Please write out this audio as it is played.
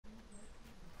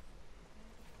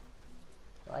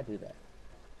I do that?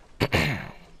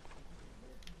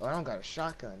 Oh, I don't got a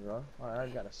shotgun, bro. Alright, I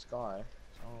got a scar.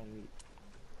 So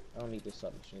I don't need this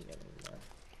submachine gun anymore.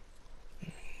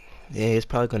 Yeah, it's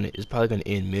probably gonna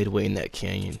end midway in that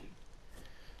canyon.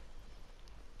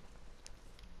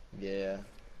 Yeah,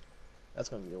 that's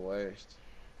gonna be the worst.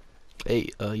 Hey,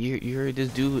 you heard this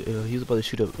dude? He was about to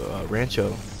shoot up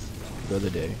Rancho the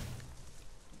other day.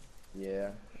 Yeah.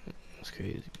 That's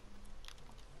crazy.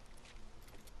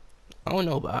 I don't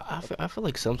know, but I feel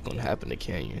like something's gonna happen to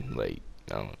Canyon. Like,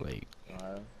 I don't like.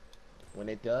 Uh, when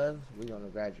it does, we're gonna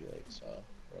graduate. So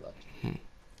we're lucky.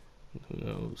 Who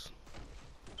knows?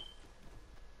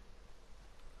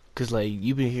 Cause like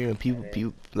you've been hearing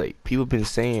people been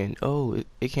saying, oh,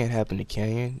 it can't happen to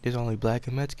Canyon. There's only black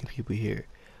and Mexican people here.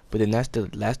 But then that's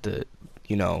the,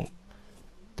 you know,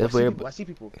 Oh, I that's see where. people. I see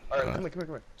people. All right, come here, come here,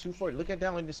 come here. 240. Look at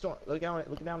down in the storm. Look down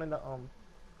in the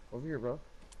over here, bro. I'm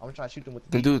gonna try to shoot them with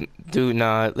the Deagle. Dude,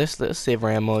 nah. Let's save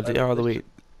Rambo. All They're right, all the way.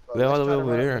 bro, They're all let's the way try to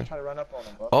over run. Let's there. try to run up on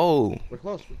them, bro. Oh, We're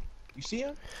close. You see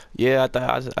him? yeah. I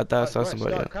thought I saw Run,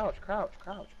 somebody. start, crouch.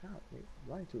 You're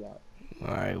running too loud. All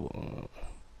right. Well.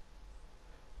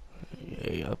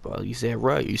 Hey, up. You said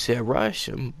rush. You said rush.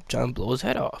 I'm trying to blow his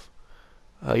head off.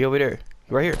 You over there?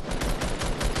 Right here.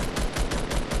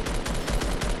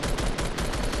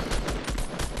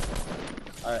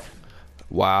 All right.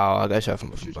 Wow, I got shot from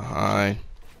behind.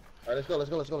 All right, let's go.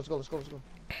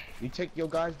 You take your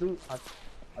guys, dude. I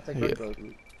take Yeah. your guys,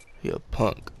 dude. He a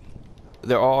punk.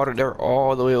 They're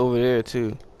all the way over there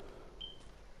too.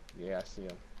 Yeah, I see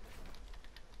him.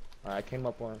 All right, I came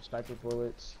up on him. Sniper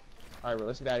bullets. All right, bro,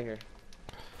 let's get out of here.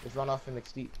 Let's run off in the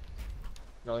steep.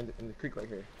 No, in the creek right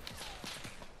here.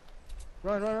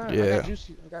 Run. Yeah. I got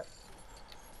juicy.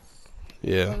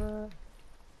 Yeah. Run.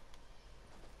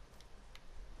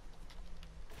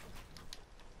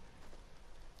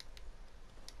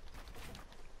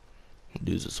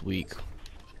 Dude's just weak.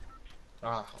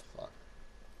 Ah, fuck.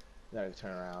 We gotta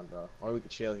turn around, bro. Or we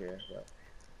could chill here, but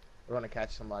we're gonna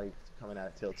catch somebody coming out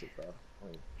of tilted, bro. I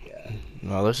mean, yeah.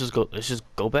 No, let's just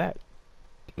go back.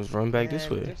 Let's run back this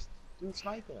Man, way. just dude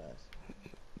sniping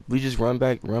us. We just run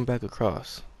back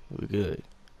across. We're good.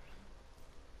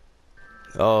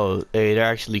 Oh, hey, they're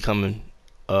actually coming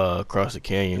across the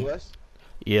canyon. To us?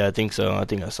 Yeah, I think so. I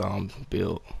think I saw him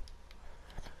build.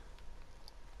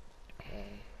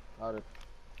 How to...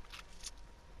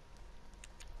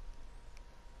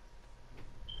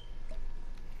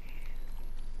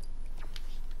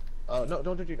 Oh no!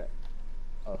 Don't do that.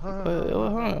 Oh, Hold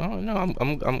on. No, I'm.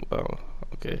 Oh,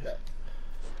 okay. Okay.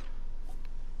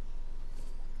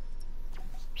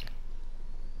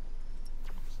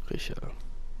 Good shot.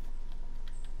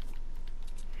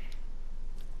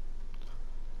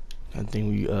 I think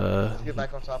we Let's get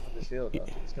back on top of this hill, though.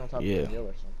 Let's get on top of this hill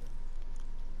or something.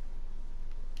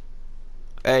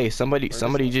 Hey, somebody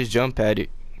just jump at it.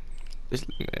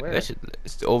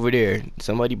 It's over there.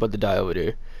 Somebody about to die over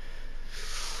there.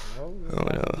 No, you Oh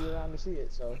don't have no. to be around to see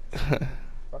it, so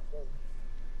fuck them.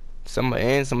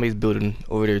 Somebody's building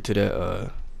over there to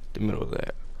the middle of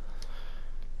that.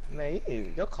 Man,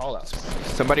 your call out.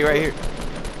 Somebody right here.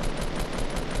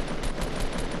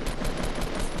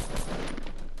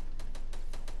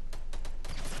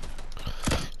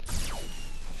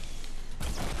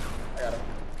 I got him.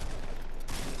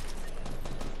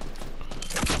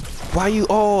 Why you?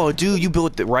 Oh, dude, you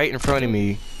built it right in front of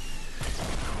me.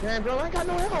 Man, bro, I ain't got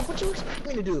no help. What you expect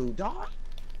me to do, dog?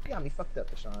 You got me fucked up,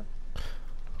 Deshaun.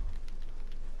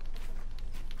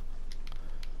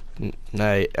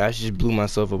 Nah, I just blew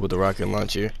myself up with a rocket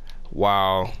launcher.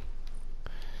 Wow.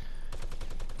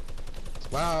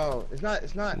 Wow, it's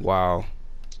not Wow.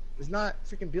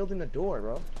 freaking building the door,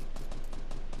 bro.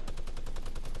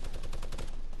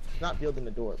 It's not building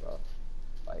the door, bro.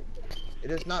 Like,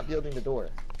 it is not building the door.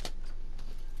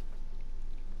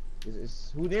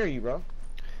 It's who near you, bro?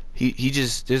 He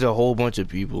just, there's a whole bunch of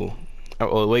people.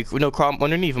 Oh wait, no, crawl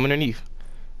underneath. I'm underneath.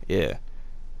 Yeah.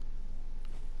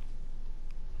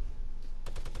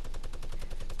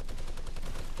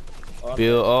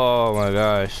 Bill, oh my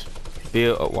gosh.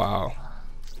 Bill, oh, wow.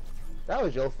 That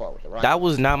was your fault with the rocket. That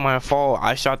was not my fault.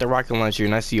 I shot the rocket launcher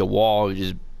and I see a wall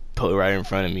just put right in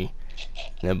front of me.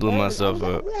 And I blew myself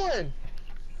up.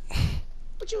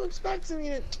 What you expecting me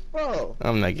to, bro?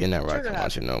 I'm not getting that rocket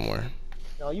launcher no more.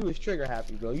 No, you was trigger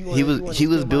happy, bro. He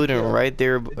was building right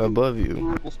there above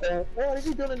you. Oh, is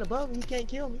he building above me? He can't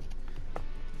kill me.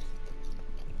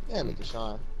 Damn it,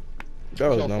 Deshaun. That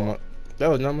was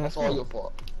not my That's all fault. your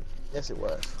fault. Yes, it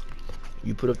was.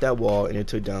 You put up that wall and it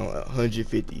took down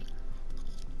 150.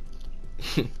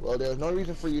 Well, there's no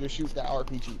reason for you to shoot that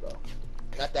RPG, bro.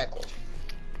 Not that close.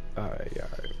 Alright.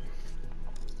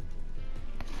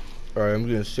 Alright, I'm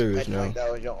getting serious Acting now. like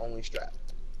that was your only strap.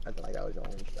 Acting like that was your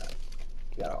only strap.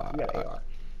 You got an AR.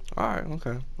 Alright,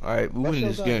 okay. Alright, we Bust win your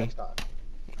this gun game. next time.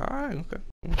 Alright, okay.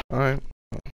 Alright.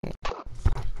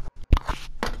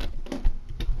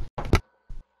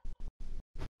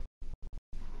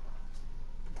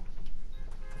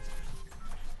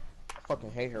 I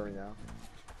fucking hate her right now.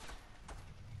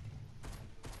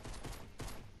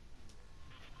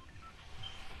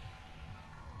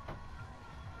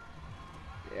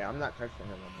 Yeah, I'm not texting her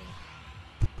no more.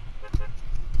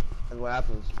 And what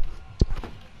happens?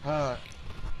 Bro,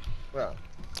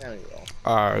 there you go.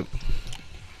 Alright.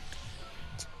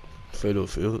 Fatal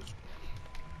Fields.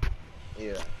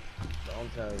 Yeah. But I'm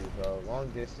telling you, bro,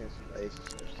 long distance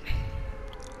relationships.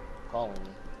 Calling me.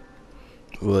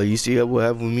 Well, you see what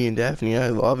happened with me and Daphne.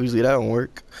 Obviously, that don't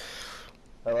work.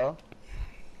 Hello?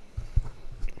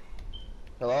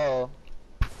 Hello?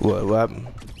 What happened?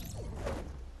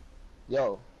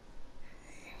 Yo.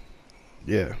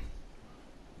 Yeah.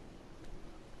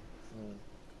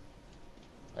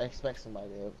 I expect somebody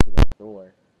to open that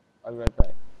door. I'll be right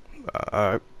back.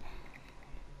 Alright.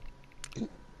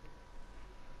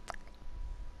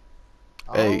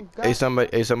 Oh, God.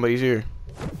 Somebody's here.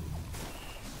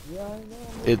 Yeah, I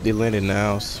know. They landed in the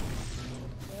house.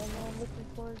 Yeah, I know I'm looking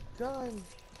for a gun.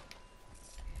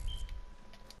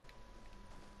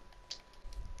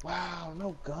 Wow,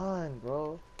 no gun,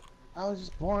 bro. I was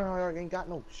just born hard, ain't got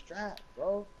no strap,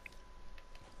 bro.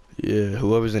 Yeah,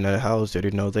 whoever's in that house, they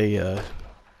didn't know they,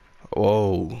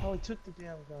 whoa. Probably took the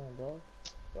damn gun, bro.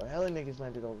 Bro, hella niggas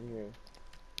landed over here.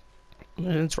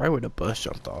 Man, it's right where the bus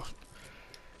jumped off.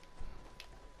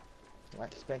 I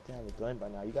expect to have a gun by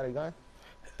now. You got a gun?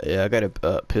 Yeah, I got a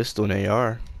pistol and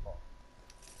AR.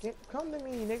 Come to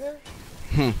me, nigga.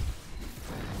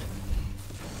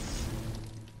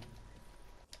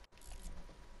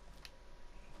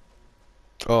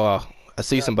 Oh, I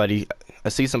see Yeah. somebody. I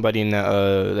see somebody in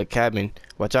the cabin.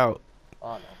 Watch out.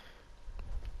 Oh, no.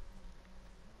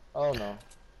 Oh, no.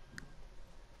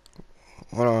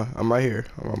 Hold on, I'm right here.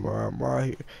 I'm right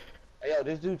here. Hey, yo,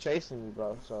 this dude chasing me,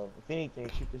 bro. So, if anything,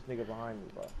 shoot this nigga behind me,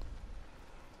 bro.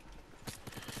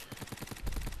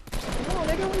 Come on,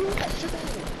 nigga. Where you at? Shoot that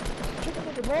nigga. Shoot that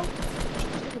nigga, bro.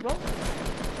 Shoot this nigga, bro.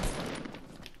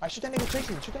 Alright, shoot that nigga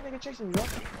chasing me. Shoot that nigga chasing me, bro.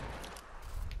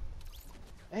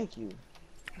 Thank you.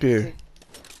 Here.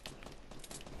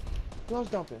 Who else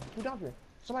dumping? Who dumping?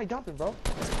 Somebody dumping, bro.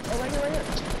 Oh, right here, right here.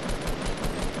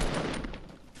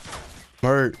 I'm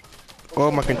hurt. Oh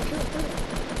my god.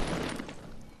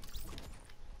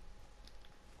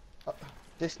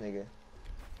 This nigga.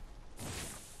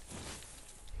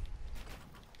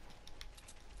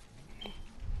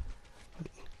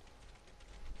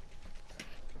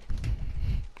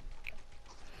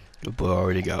 The boy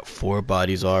already got 4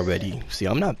 bodies already. See,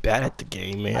 I'm not bad at the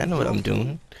game, man. I know what I'm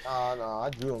doing. Nah,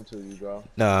 I drew him to you, bro.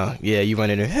 Nah, yeah, you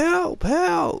run in there. Help,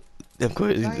 help. Of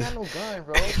course. I ain't got no gun,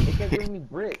 bro. They kept giving me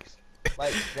bricks.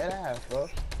 Like, dead ass, bro.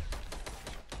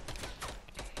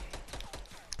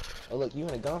 Oh, look, you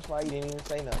in a gunfight, you didn't even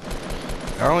say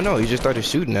nothing. I don't know. He just started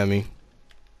shooting at me.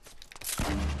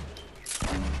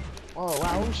 Oh,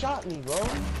 wow, who shot me, bro?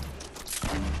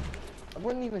 I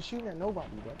wasn't even shooting at nobody,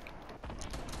 bro.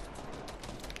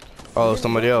 Oh,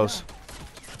 somebody else.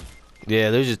 Yeah,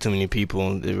 there's just too many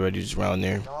people. They're already just around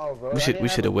there. No, bro. We should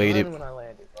have waited. When I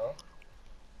landed, bro.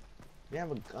 You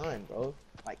have a gun, bro.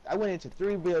 Like, I went into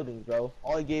 3 buildings, bro.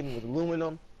 All he gave me was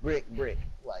aluminum, brick.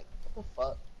 Like, what the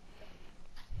fuck?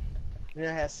 And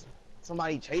then I had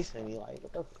somebody chasing me, like,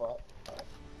 what the fuck?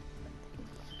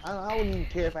 I wouldn't even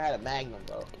care if I had a Magnum,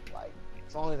 bro. Like,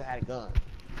 as long as I had a gun.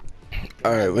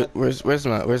 All right,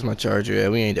 where's my charger? Yeah,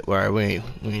 we ain't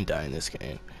dying this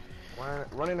game.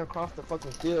 Running across the fucking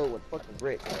field with fucking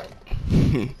bricks, bro.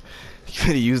 You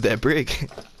gotta use that brick.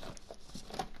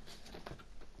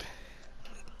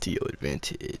 To your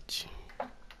advantage.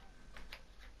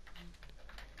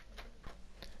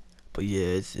 But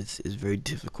yeah, it's very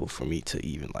difficult for me to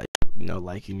even like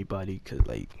anybody, cause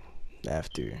like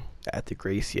after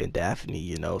Gracie and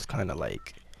Daphne, it's kind of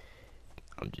like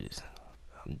I'm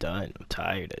done. I'm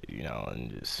tired,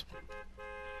 and just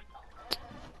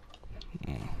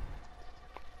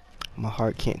my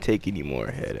heart can't take any more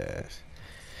head ass.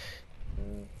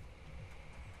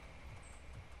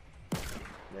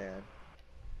 Man.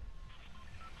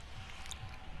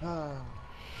 Ah.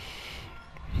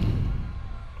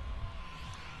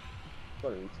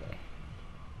 What a retail.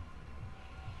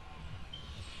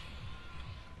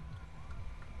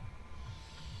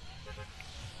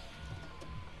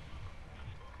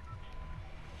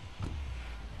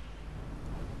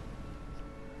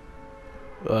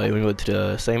 You wanna go to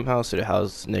the same house or the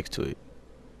house next to it?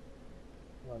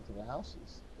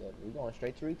 houses. Yeah, we going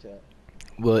straight to retail.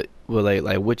 Well,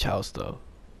 like which house though?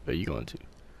 Are you going to?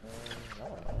 I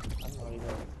don't know. I'm not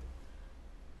even.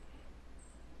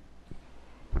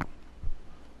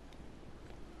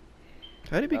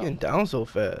 How did it be getting down so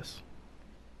fast?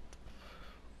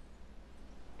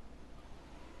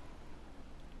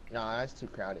 Nah, that's too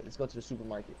crowded. Let's go to the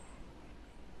supermarket.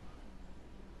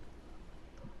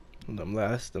 Them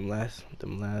last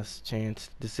chance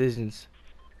decisions.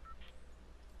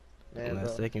 Man, Last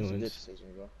bro, second it's a good ones. decision,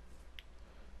 bro.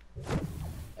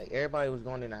 Like everybody was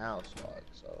going in the house, dog.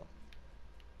 So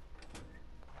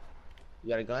you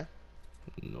got a gun?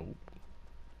 Nope.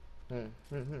 I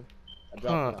dropped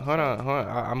one outside. Hold on.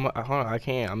 Hold on. I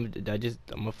can't. I'm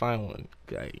gonna find one.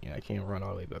 I can't run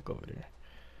all the way back over there.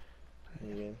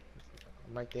 Yeah,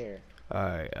 I'm right there. All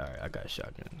right. I got a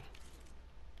shotgun.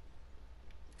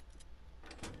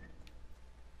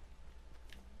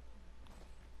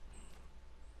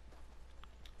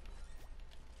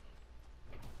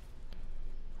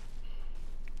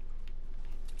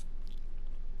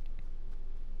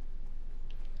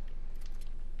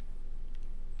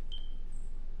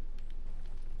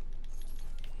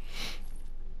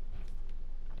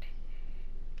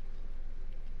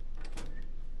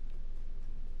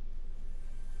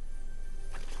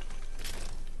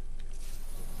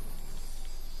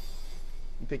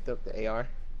 You picked up the AR.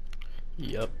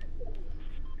 Yep.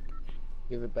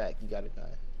 Give it back. You got a gun.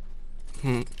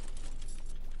 Hmm.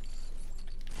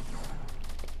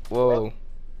 Whoa.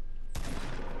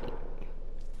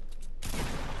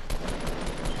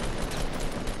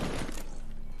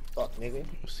 Fuck, nigga.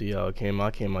 See how I came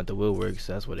out the woodworks.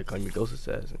 That's what they call me, Ghost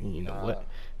Assassin. And you know what?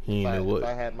 He didn't know If what.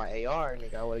 I had my AR,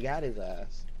 nigga, I would have got his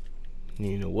ass. He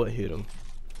didn't know what hit him.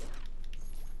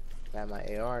 If I had my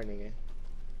AR, nigga.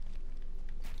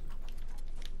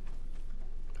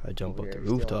 I jump Over off the here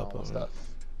stealing rooftop all my of him. stuff.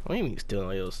 What do you mean stealing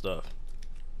all your stuff?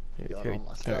 Stealing Here, all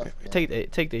my stuff, man.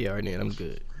 take the yard in. I'm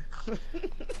good.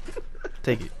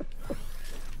 Take it.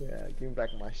 Yeah, give me back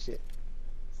my shit.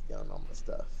 Stealing all my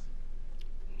stuff.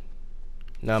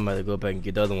 Now I'm about to go back and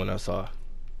get the other one I saw.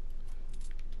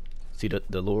 See,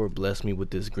 the Lord blessed me with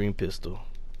this green pistol.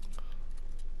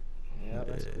 Yeah,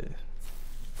 that's cool.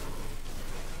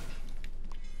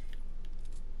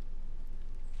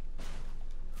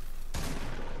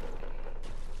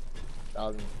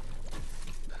 1,000.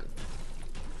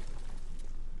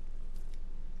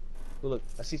 Oh, look,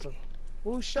 I see some.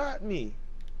 Who shot me?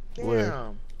 Damn. Where?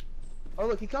 Oh,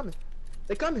 look, he coming.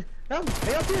 They coming. Help me.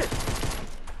 They up here.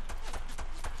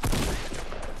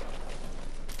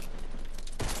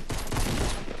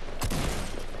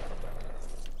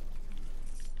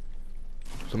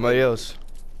 Somebody else.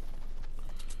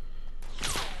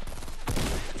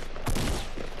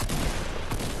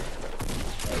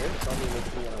 Oh, there's somebody that's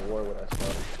being in a war with us, bro.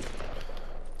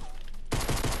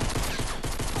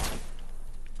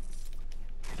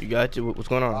 You got you? What's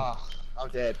going on? Ah, I'm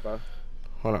dead, bro.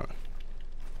 Hold on.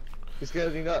 He's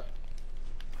getting up.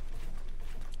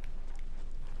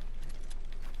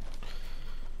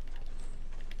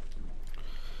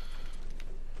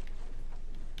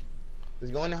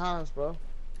 Let's go in the house, bro.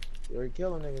 You already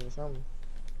killed niggas or something.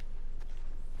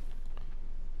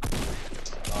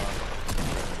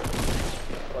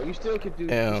 Bro, you still could do.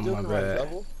 Damn, you still my can run bad.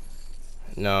 double.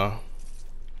 No.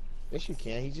 Yes, you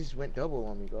can. He just went double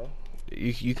on me, bro.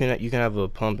 You can have a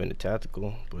pump and a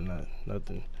tactical, but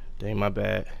nothing. Dang, my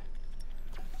bad.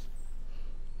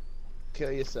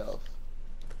 Kill yourself.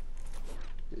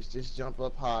 Just jump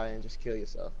up high and just kill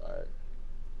yourself. All right.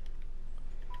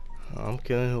 I'm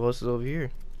killing who else is over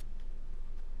here.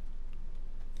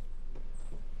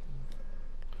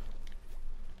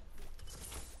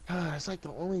 It's like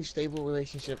the only stable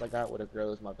relationship I got with a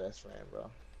girl is my best friend, bro.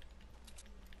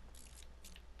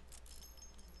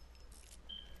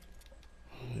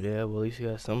 Yeah, well, at least you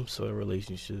got some sort of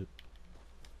relationship.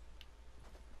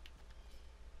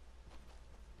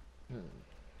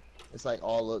 It's like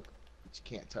all look, but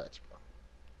you can't touch,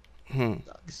 bro.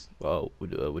 Sucks. Well,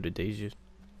 with the Deja.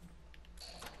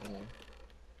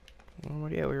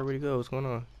 Where'd he go? What's going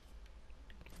on?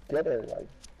 Get everybody.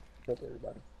 Get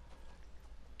everybody.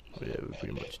 Oh, yeah, we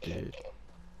pretty much did.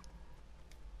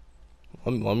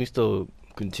 Want me still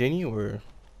continue or?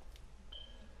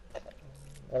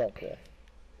 I don't care.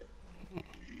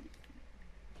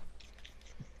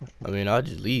 I mean, I'll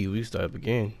just leave. We start up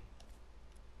again.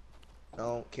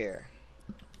 Don't care.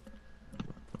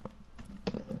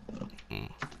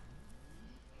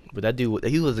 But that dude,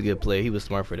 he was a good player. He was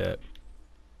smart for that.